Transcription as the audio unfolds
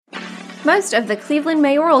Most of the Cleveland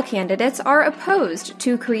mayoral candidates are opposed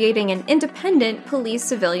to creating an independent police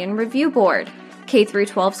civilian review board.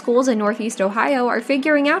 K-12 schools in Northeast Ohio are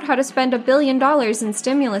figuring out how to spend $1 billion in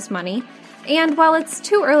stimulus money. And while it's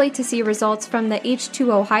too early to see results from the H2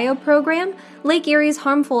 Ohio program, Lake Erie's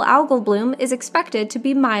harmful algal bloom is expected to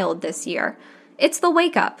be mild this year. It's the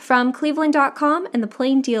Wake Up from Cleveland.com and the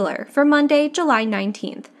Plain Dealer for Monday, July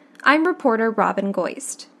 19th. I'm reporter Robin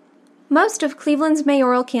Goist. Most of Cleveland's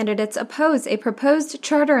mayoral candidates oppose a proposed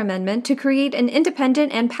charter amendment to create an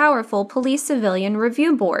independent and powerful police civilian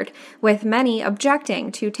review board, with many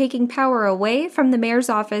objecting to taking power away from the mayor's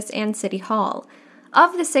office and city hall.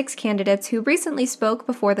 Of the 6 candidates who recently spoke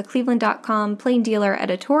before the Cleveland.com Plain Dealer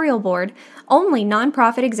editorial board, only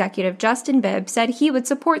nonprofit executive Justin Bibb said he would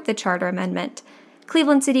support the charter amendment.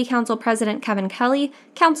 Cleveland City Council President Kevin Kelly,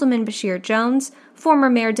 Councilman Bashir Jones, former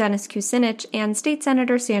Mayor Dennis Kucinich, and State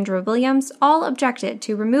Senator Sandra Williams all objected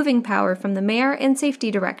to removing power from the mayor and safety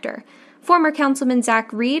director. Former Councilman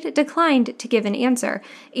Zach Reed declined to give an answer,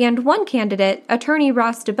 and one candidate, attorney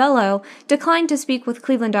Ross DeBello, declined to speak with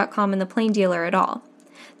Cleveland.com and the Plain Dealer at all.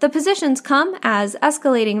 The positions come as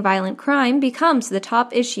escalating violent crime becomes the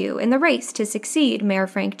top issue in the race to succeed Mayor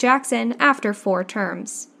Frank Jackson after 4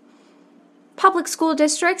 terms. Public school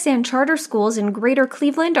districts and charter schools in Greater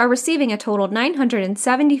Cleveland are receiving a total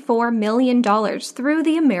 $974 million through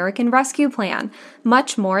the American Rescue Plan,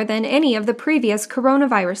 much more than any of the previous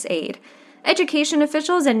coronavirus aid. Education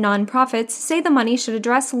officials and nonprofits say the money should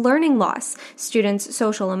address learning loss, students'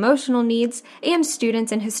 social-emotional needs, and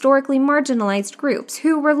students in historically marginalized groups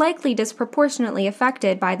who were likely disproportionately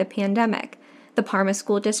affected by the pandemic. The Parma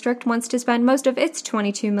School District wants to spend most of its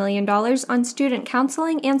 $22 million on student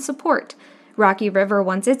counseling and support. Rocky River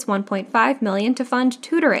wants its $1.5 million to fund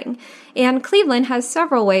tutoring, and Cleveland has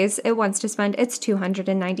several ways it wants to spend its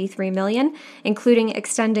 $293 million, including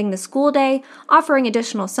extending the school day, offering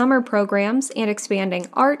additional summer programs, and expanding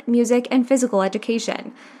art, music, and physical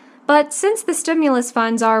education. But since the stimulus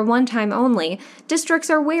funds are one-time only, districts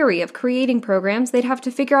are wary of creating programs they'd have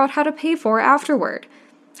to figure out how to pay for afterward.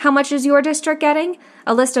 How much is your district getting?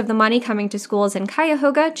 A list of the money coming to schools in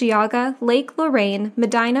Cuyahoga, Geauga, Lake Lorraine,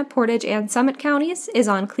 Medina, Portage, and Summit counties is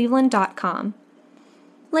on Cleveland.com.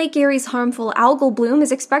 Lake Erie's harmful algal bloom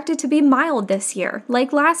is expected to be mild this year,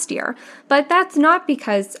 like last year, but that's not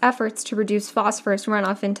because efforts to reduce phosphorus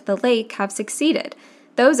runoff into the lake have succeeded.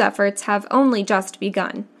 Those efforts have only just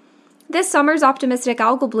begun. This summer's optimistic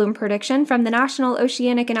algal bloom prediction from the National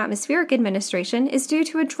Oceanic and Atmospheric Administration is due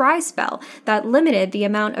to a dry spell that limited the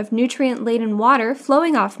amount of nutrient-laden water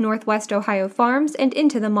flowing off northwest Ohio farms and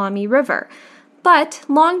into the Maumee River. But,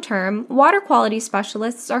 long-term, water quality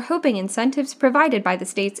specialists are hoping incentives provided by the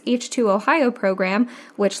state's H2 Ohio program,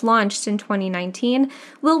 which launched in 2019,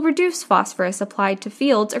 will reduce phosphorus applied to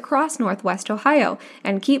fields across northwest Ohio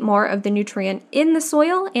and keep more of the nutrient in the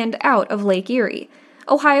soil and out of Lake Erie.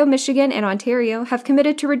 Ohio, Michigan, and Ontario have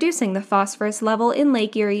committed to reducing the phosphorus level in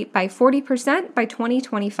Lake Erie by 40% by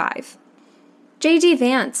 2025. J.D.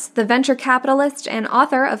 Vance, the venture capitalist and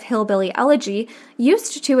author of Hillbilly Elegy,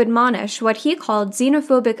 used to admonish what he called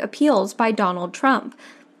xenophobic appeals by Donald Trump.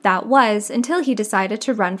 That was until he decided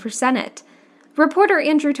to run for Senate. Reporter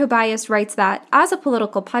Andrew Tobias writes that, as a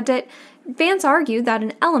political pundit, Vance argued that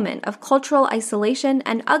an element of cultural isolation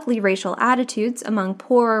and ugly racial attitudes among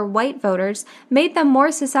poorer white voters made them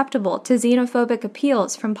more susceptible to xenophobic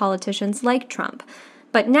appeals from politicians like Trump.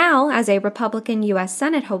 But now, as a Republican U.S.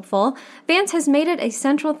 Senate hopeful, Vance has made it a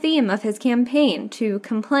central theme of his campaign to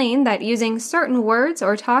complain that using certain words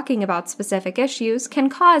or talking about specific issues can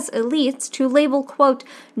cause elites to label, quote,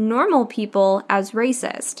 normal people as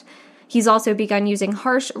racist. He's also begun using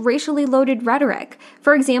harsh, racially loaded rhetoric.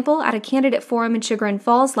 For example, at a candidate forum in Chagrin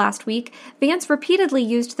Falls last week, Vance repeatedly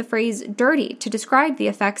used the phrase dirty to describe the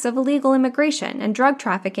effects of illegal immigration and drug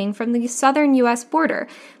trafficking from the southern U.S. border,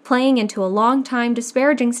 playing into a long-time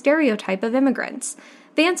disparaging stereotype of immigrants.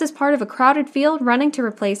 Vance is part of a crowded field running to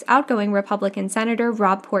replace outgoing Republican Senator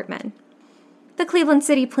Rob Portman. The Cleveland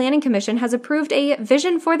City Planning Commission has approved a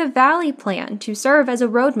Vision for the Valley plan to serve as a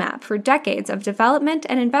roadmap for decades of development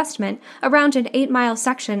and investment around an 8-mile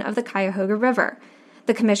section of the Cuyahoga River.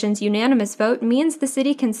 The commission's unanimous vote means the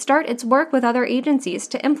city can start its work with other agencies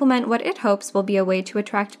to implement what it hopes will be a way to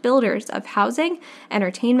attract builders of housing,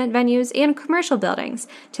 entertainment venues, and commercial buildings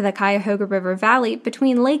to the Cuyahoga River Valley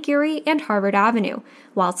between Lake Erie and Harvard Avenue,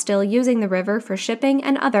 while still using the river for shipping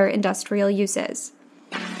and other industrial uses.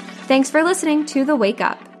 Thanks for listening to The Wake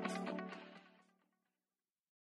Up.